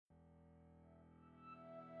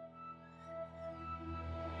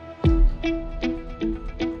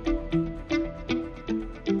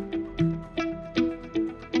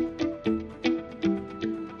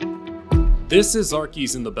This is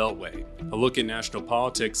Archies in the Beltway, a look at national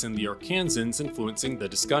politics and the Arkansans influencing the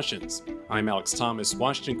discussions. I'm Alex Thomas,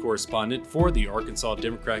 Washington correspondent for the Arkansas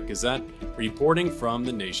Democrat-Gazette, reporting from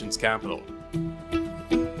the nation's capital.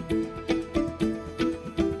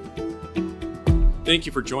 Thank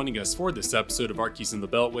you for joining us for this episode of Archies in the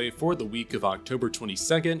Beltway for the week of October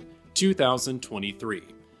 22nd, 2023.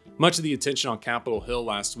 Much of the attention on Capitol Hill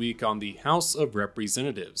last week on the House of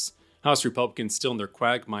Representatives. House Republicans still in their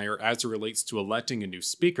quagmire as it relates to electing a new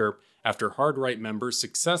speaker after hard-right members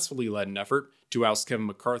successfully led an effort to oust Kevin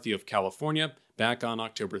McCarthy of California back on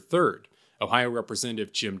October 3rd. Ohio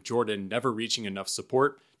Representative Jim Jordan never reaching enough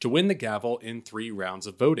support to win the gavel in 3 rounds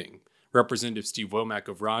of voting. Representative Steve Womack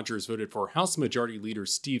of Rogers voted for House Majority Leader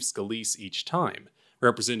Steve Scalise each time.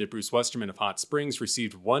 Representative Bruce Westerman of Hot Springs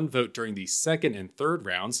received 1 vote during the 2nd and 3rd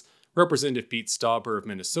rounds. Representative Pete Stauber of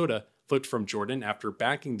Minnesota flipped from Jordan after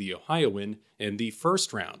backing the Ohioan in the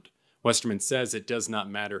 1st round. Westerman says it does not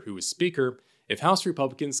matter who is speaker if House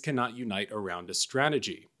Republicans cannot unite around a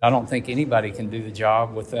strategy. I don't think anybody can do the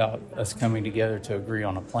job without us coming together to agree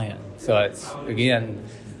on a plan. So it's, again,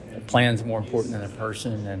 a plan's more important than a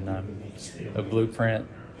person, and a blueprint.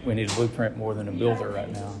 We need a blueprint more than a builder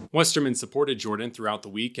right now. Westerman supported Jordan throughout the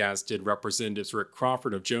week, as did Representatives Rick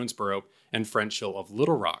Crawford of Jonesboro and French Hill of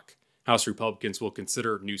Little Rock. House Republicans will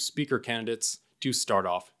consider new speaker candidates to start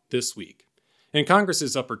off this week. In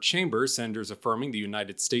Congress's upper chamber, senators affirming the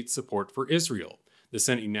United States' support for Israel. The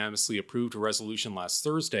Senate unanimously approved a resolution last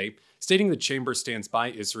Thursday stating the chamber stands by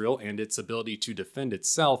Israel and its ability to defend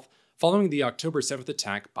itself following the October 7th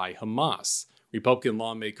attack by Hamas. Republican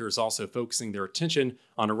lawmakers also focusing their attention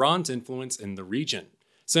on Iran's influence in the region.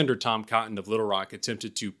 Senator Tom Cotton of Little Rock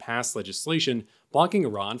attempted to pass legislation blocking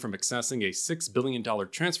Iran from accessing a $6 billion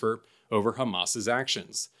transfer over Hamas's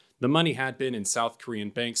actions. The money had been in South Korean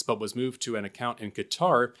banks but was moved to an account in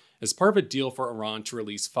Qatar as part of a deal for Iran to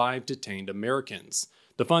release 5 detained Americans.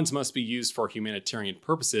 The funds must be used for humanitarian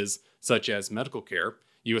purposes, such as medical care.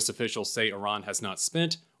 U.S. officials say Iran has not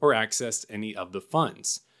spent or accessed any of the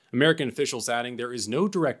funds. American officials adding there is no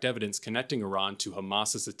direct evidence connecting Iran to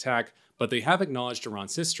Hamas's attack, but they have acknowledged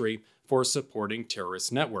Iran's history for supporting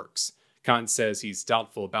terrorist networks. Khan says he's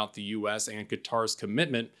doubtful about the U.S. and Qatar's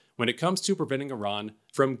commitment when it comes to preventing Iran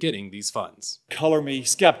from getting these funds. Color me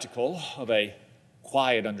skeptical of a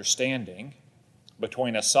quiet understanding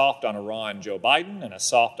between a soft on Iran Joe Biden and a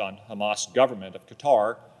soft on Hamas government of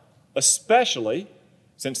Qatar, especially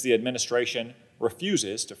since the administration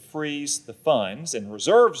refuses to freeze the funds and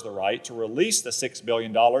reserves the right to release the $6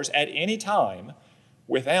 billion at any time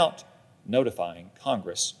without notifying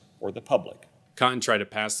Congress or the public. Cotton tried to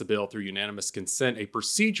pass the bill through unanimous consent, a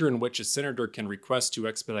procedure in which a senator can request to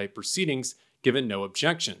expedite proceedings given no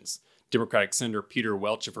objections. Democratic Senator Peter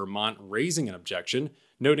Welch of Vermont raising an objection,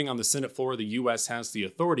 noting on the Senate floor the U.S. has the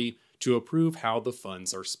authority to approve how the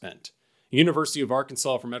funds are spent. University of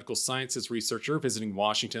Arkansas for Medical Sciences researcher visiting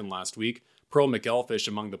Washington last week, Pearl McElfish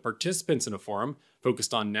among the participants in a forum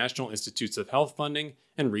focused on National Institutes of Health funding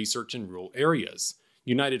and research in rural areas.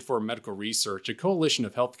 United for Medical Research, a coalition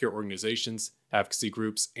of healthcare organizations, advocacy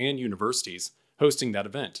groups, and universities, hosting that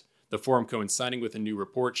event. The forum coinciding with a new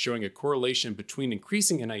report showing a correlation between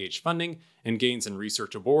increasing NIH funding and gains in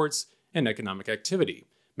research awards and economic activity.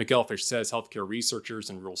 McElfish says healthcare researchers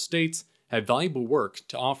in rural states have valuable work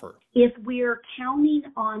to offer. If we're counting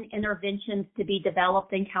on interventions to be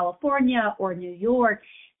developed in California or New York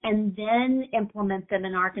and then implement them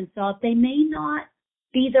in Arkansas, they may not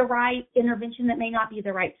be the right intervention, that may not be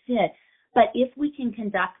the right fit. But if we can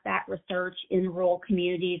conduct that research in rural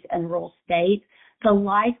communities and rural states, the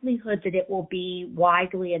likelihood that it will be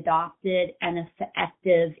widely adopted and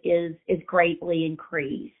effective is greatly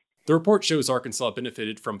increased. The report shows Arkansas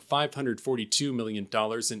benefited from $542 million in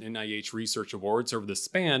NIH research awards over the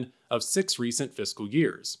span of 6 recent fiscal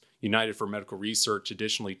years. United for Medical Research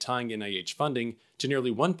additionally tying NIH funding to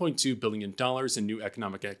nearly $1.2 billion in new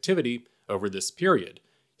economic activity over this period.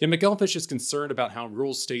 Yet McElfish is concerned about how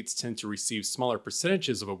rural states tend to receive smaller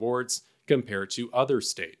percentages of awards compared to other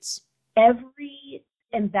states. Every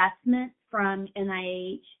investment from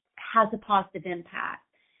NIH has a positive impact,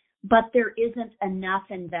 but there isn't enough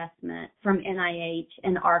investment from NIH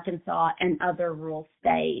in Arkansas and other rural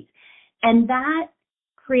states. And that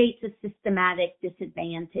creates a systematic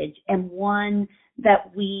disadvantage, and one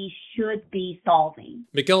that we should be solving.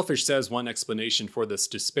 McElfish says one explanation for this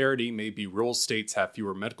disparity may be rural states have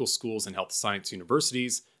fewer medical schools and health science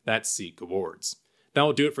universities that seek awards. That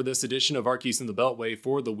will do it for this edition of Archies in the Beltway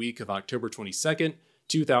for the week of October 22nd,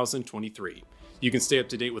 2023. You can stay up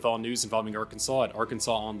to date with all news involving Arkansas at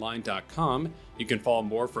arkansasonline.com. You can follow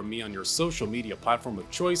more from me on your social media platform of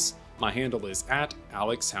choice. My handle is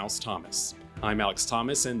 @AlexHouseThomas. I'm Alex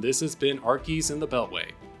Thomas, and this has been Archies in the Beltway.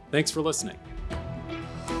 Thanks for listening.